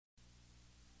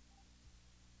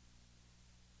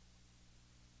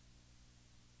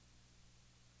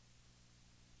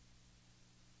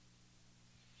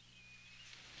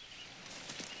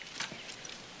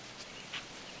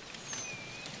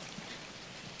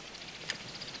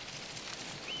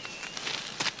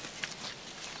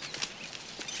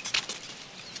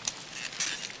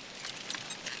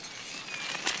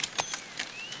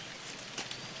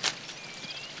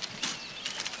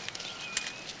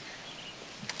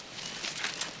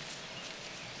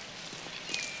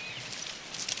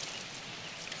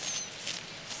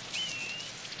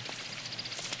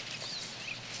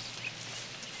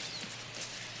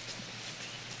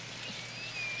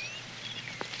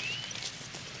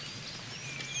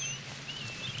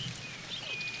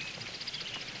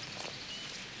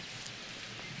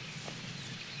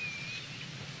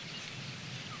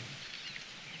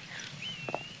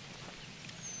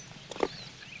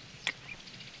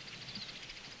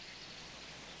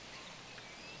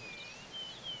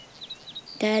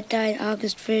Dad died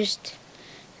August 1st,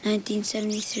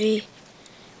 1973.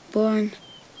 Born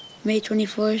May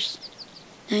 24th,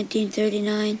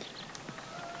 1939.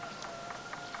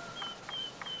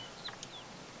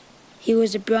 He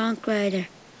was a bronc rider,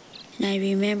 and I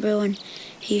remember when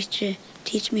he used to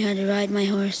teach me how to ride my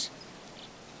horse.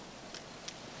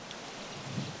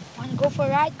 Want to go for a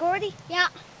ride, Gordy? Yeah.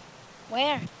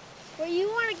 Where? Where you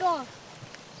want to go?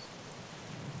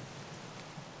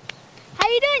 How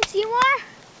you doing, Seymour?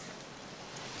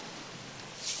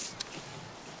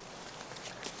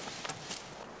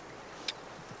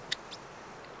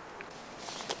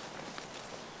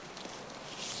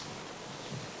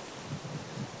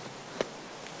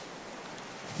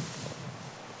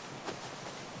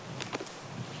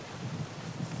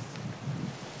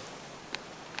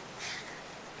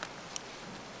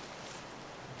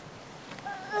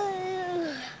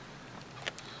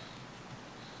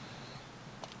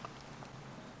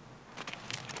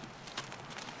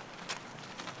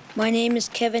 My name is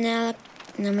Kevin Alec,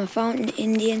 and I'm a Fountain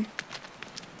Indian.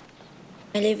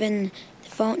 I live in the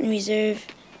Fountain Reserve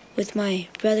with my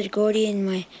brother Gordy and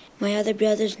my other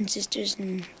brothers and sisters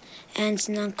and aunts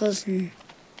and uncles and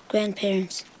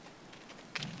grandparents.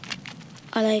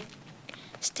 I like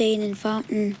staying in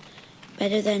Fountain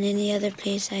better than any other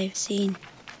place I've seen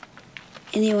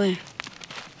anywhere.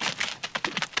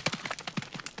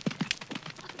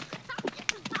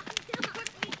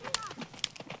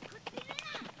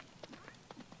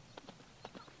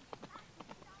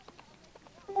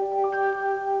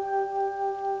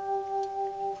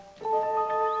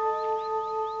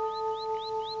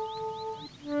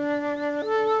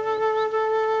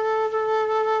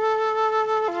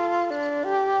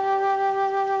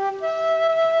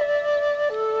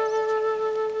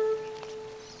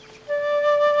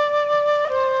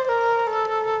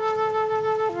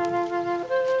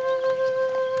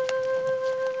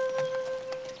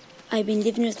 I've been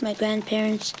living with my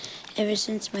grandparents ever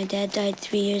since my dad died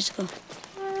 3 years ago.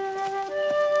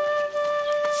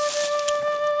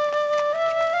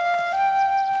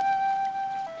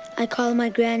 I call my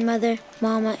grandmother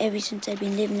Mama ever since I've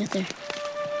been living with her.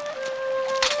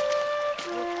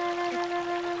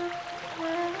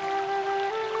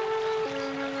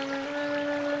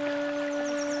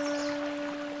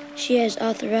 She has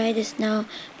arthritis now,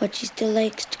 but she still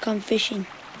likes to come fishing.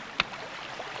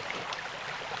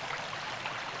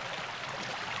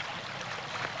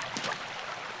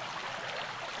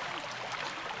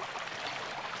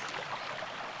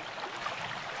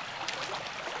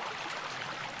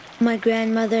 My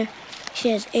grandmother, she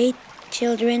has 8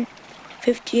 children,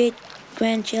 58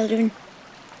 grandchildren,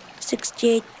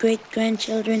 68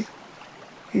 great-grandchildren,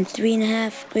 and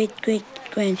 3.5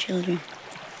 great-great-grandchildren.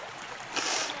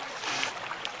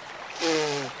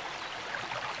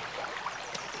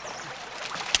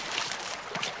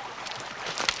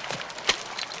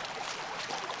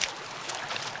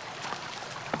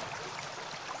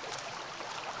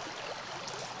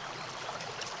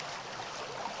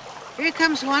 Here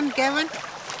comes one, Kevin. He's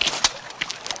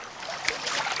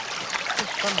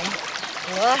coming.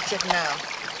 Watch it now.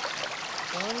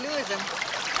 Don't lose him.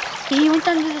 He went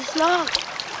under the slog.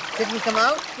 Didn't come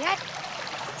out? Yeah.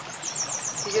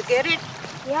 Did you get it?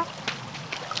 Yeah.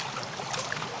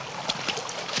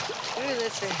 Ooh,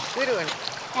 that's a good one.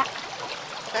 Yeah.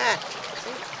 Fat.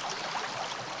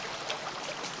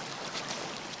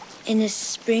 In the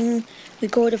spring, we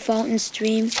go to Fountain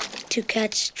Stream to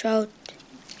catch trout.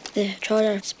 The trout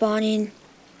are spawning,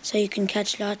 so you can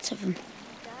catch lots of them.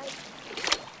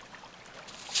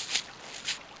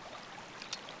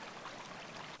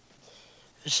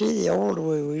 You see, the old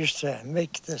way we used to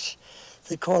make this,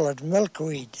 they call it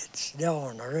milkweed. It's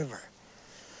down the river.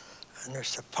 And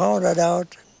there's to pound it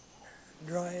out and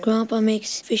dry it. Grandpa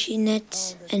makes fishing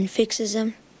nets and fixes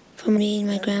them for me and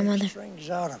my grandmother. Strings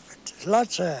out of it. There's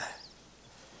lots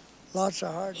of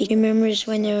hard. He remembers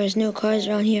when there was no cars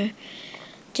around here,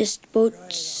 just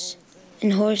boats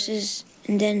and horses,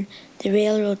 and then the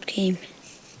railroad came.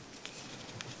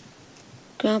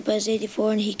 Grandpa is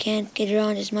 84 and he can't get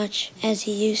around as much as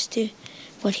he used to,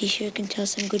 but he sure can tell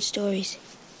some good stories.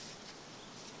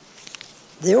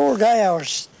 The old guy I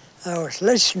was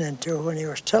listening to when he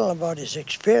was telling about his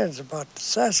experience about the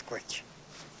Sasquatch,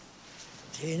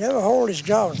 he never hold his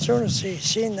ground. As soon as he's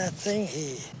seen that thing,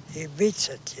 he beats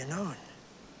it, you know.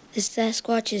 The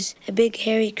Sasquatch is a big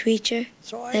hairy creature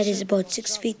that is about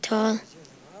 6 feet tall.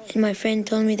 And my friend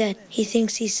told me that he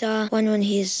thinks he saw one when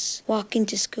he's walking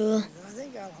to school.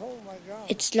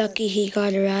 It's lucky he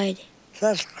got a ride.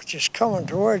 Sasquatch is coming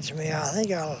towards me. I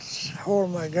think I'll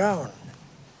hold my ground.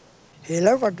 He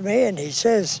looked at me and he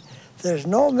says, There's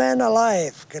no man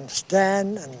alive can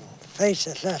stand and face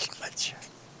a Sasquatch.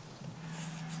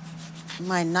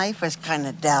 My knife is kind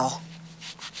of dull.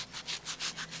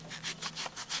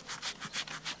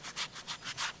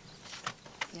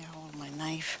 Here, hold my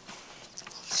knife.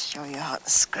 I'll show you how to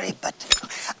scrape it.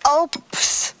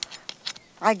 Oops!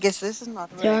 I guess this is not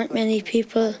very There aren't good. many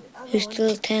people who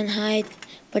still can hide,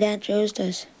 but Aunt Rose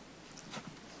does.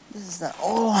 This is the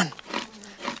old one.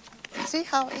 See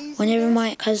how easy Whenever it is?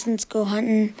 my cousins go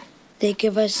hunting, they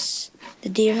give us the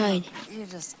deer hide. You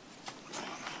just,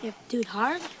 You have to do it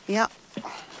hard? yeah.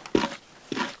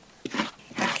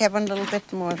 Kevin, a little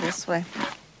bit more this way.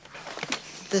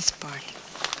 This part.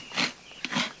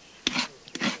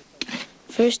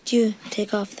 First you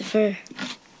take off the fur.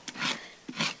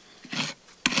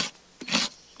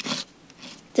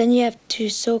 Then you have to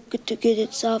soak it to get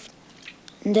it soft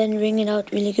and then wring it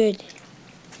out really good.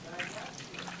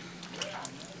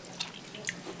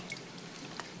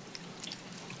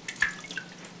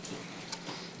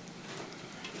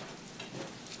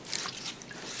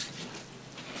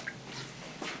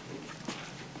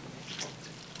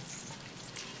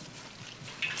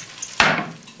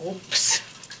 Oops.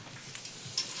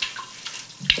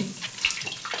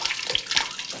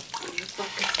 Look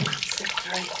at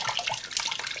that, right.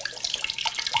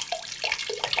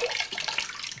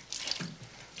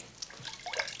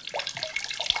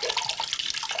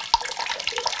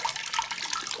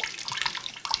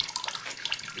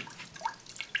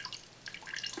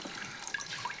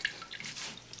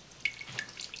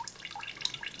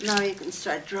 Now you can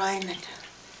start drying it.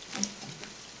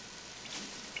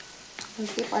 And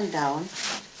keep on down.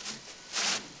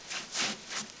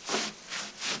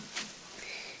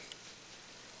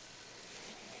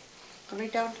 Go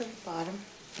right down to the bottom.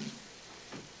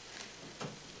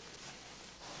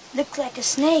 Looks like a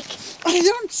snake. Oh,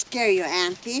 don't scare you,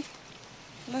 Auntie.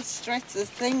 Let's stretch this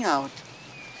thing out.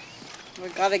 We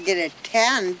gotta get it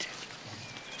tanned.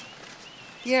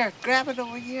 Here, grab it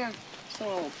over here.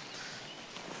 So,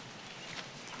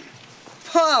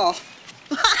 pull.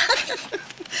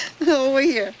 Over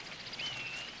here.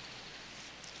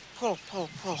 Pull, pull,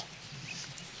 pull.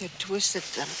 You twisted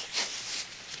them.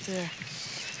 There.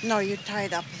 No, you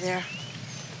tied up there.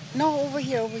 No, over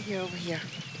here, over here, over here.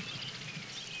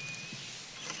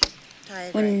 Tie it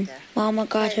right When there. Mama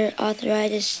got her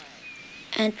arthritis,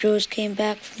 Aunt Rose came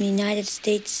back from the United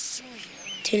States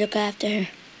to look after her.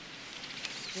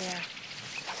 There.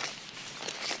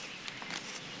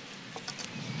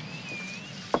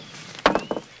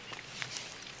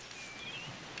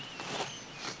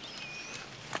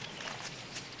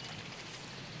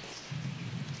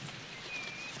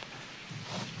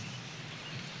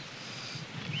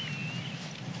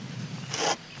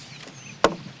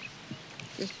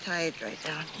 Just tie it right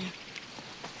down here.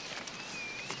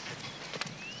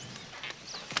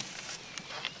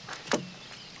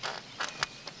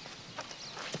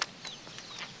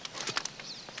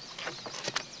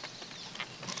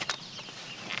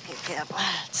 Okay,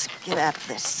 let's get at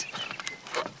this.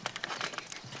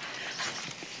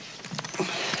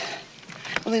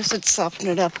 Well, this would soften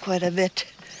it up quite a bit.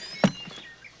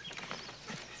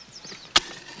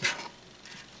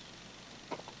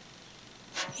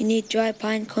 You need dry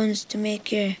pine cones to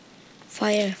make your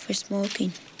fire for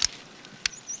smoking.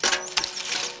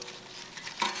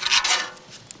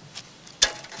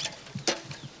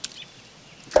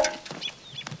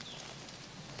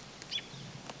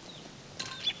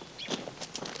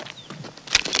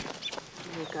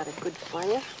 You got a good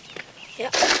fire?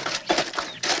 Yeah.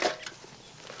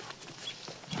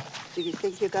 Do you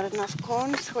think you got enough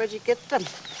cones? Where'd you get them?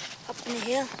 Up in the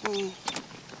hill.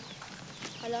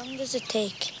 How long does it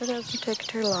take? It doesn't take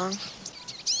too long.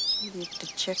 You need to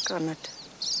check on it.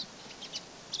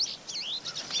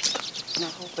 And I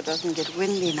hope it doesn't get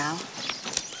windy now.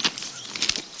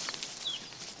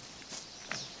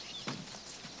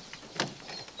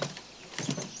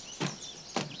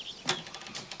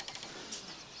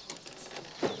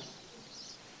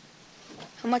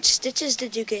 How much stitches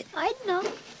did you get? I don't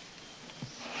know.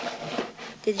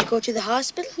 Did you go to the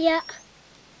hospital? Yeah.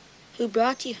 Who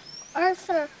brought you?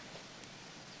 Arthur.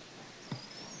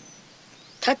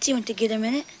 Tutsy went to get him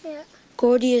in it. Yeah.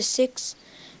 Gordy is 6,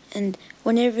 and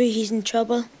whenever he's in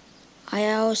trouble,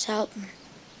 I always help him.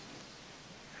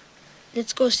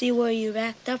 Let's go see where you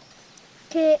racked up.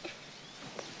 Okay.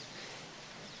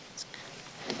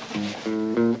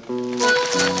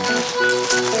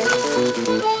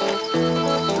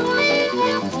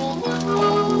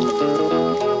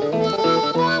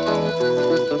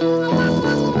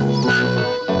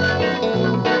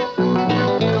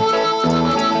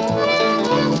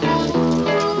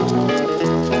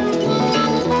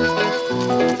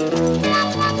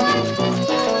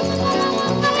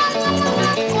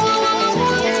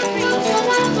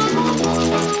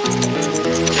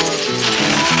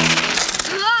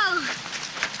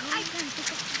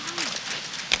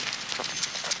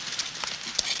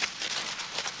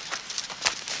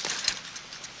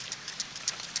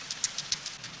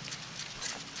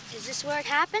 this where it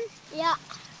happened? Yeah.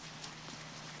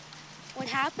 What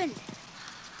happened?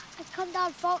 I come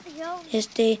down Fountain Hill.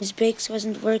 Yesterday, his brakes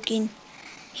wasn't working.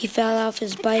 He fell off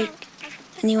his bike,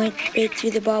 and he went right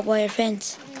through the barbed wire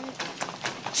fence.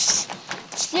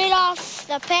 Slid off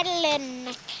the pedal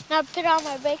and I put on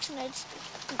my brakes and I just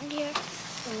in here.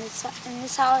 And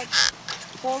this how it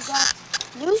all got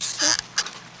loose?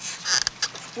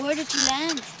 Where did you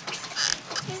land?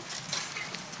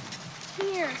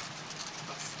 Here.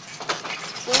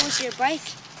 Where was your bike?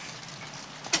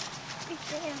 Right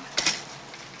there.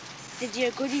 Did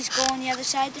your goodies go on the other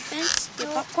side of the fence?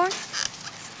 Your popcorn?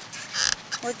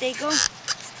 Where'd they go?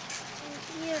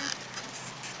 Here.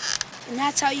 And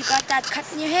that's how you got that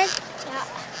cut in your head? Yeah.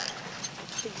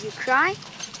 Did you cry?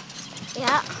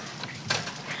 Yeah.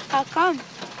 How come?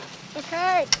 It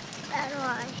hurt. That's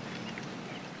why.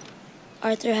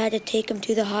 Arthur had to take him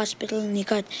to the hospital, and he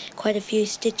got quite a few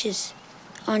stitches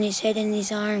on his head and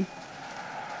his arm.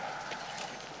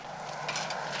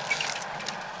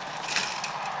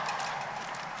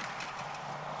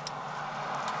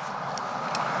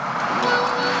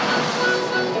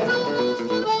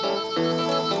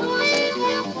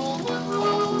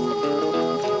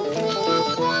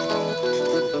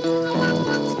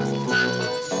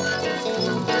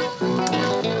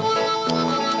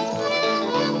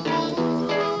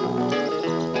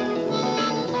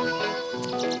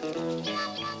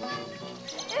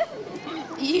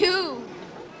 You,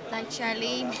 like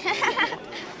Charlene.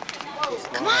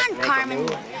 Come on, Carmen.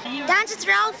 Dance with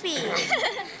Ralphie.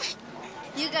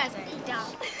 You guys are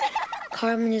dumb.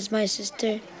 Carmen is my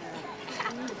sister.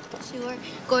 Sure.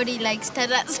 Gordy likes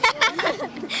tatas.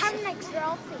 I'm next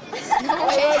Ralphie.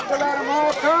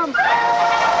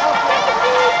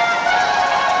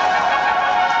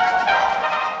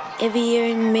 Every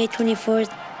year on May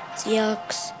 24th, the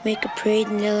Elks make a parade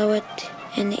in Lillooet,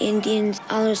 and the Indians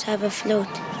always have a float.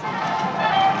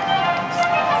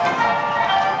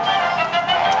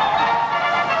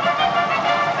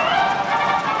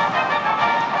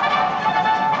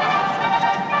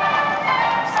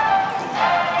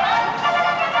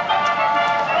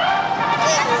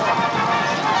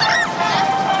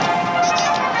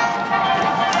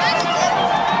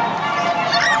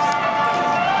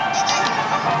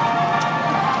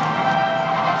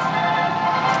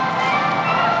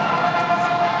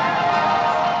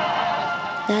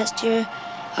 Last year,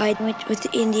 I went with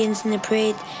the Indians in the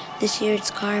parade. This year, it's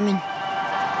Carmen.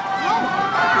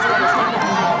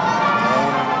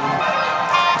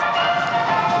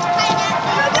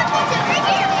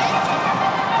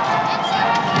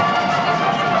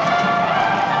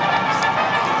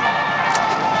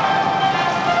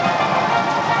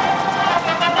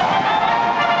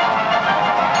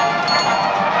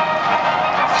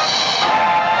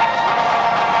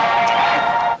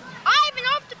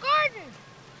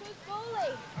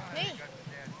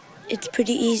 It's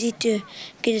pretty easy to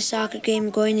get a soccer game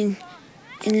going in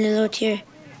Lillooet here.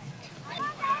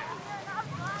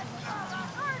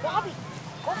 Bobby,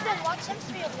 go over there and watch them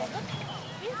three over there.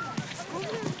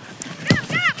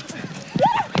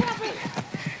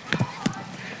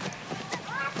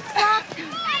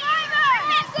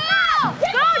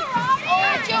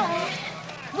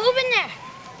 Move in there.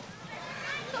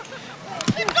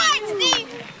 Good going, Steve.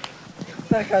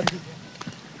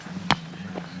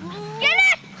 Get it!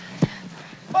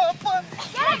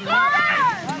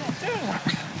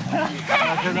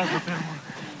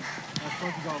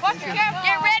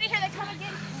 Get ready, here they come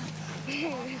again.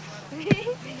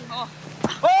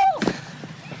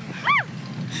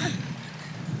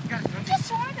 Just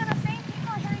sworn to the same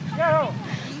people. Here he comes.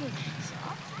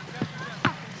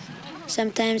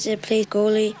 Sometimes I play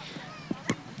goalie,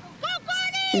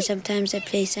 and sometimes I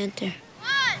play center.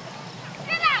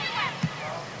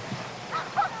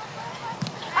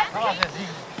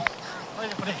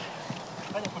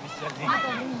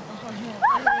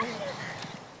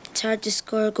 It's hard to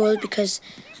score a goal because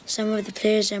some of the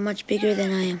players are much bigger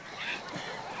than I am.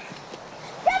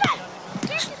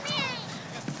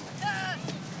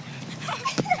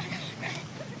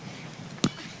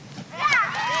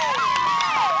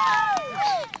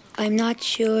 I'm not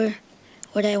sure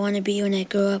what I want to be when I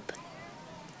grow up,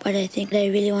 but I think I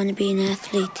really want to be an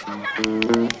athlete.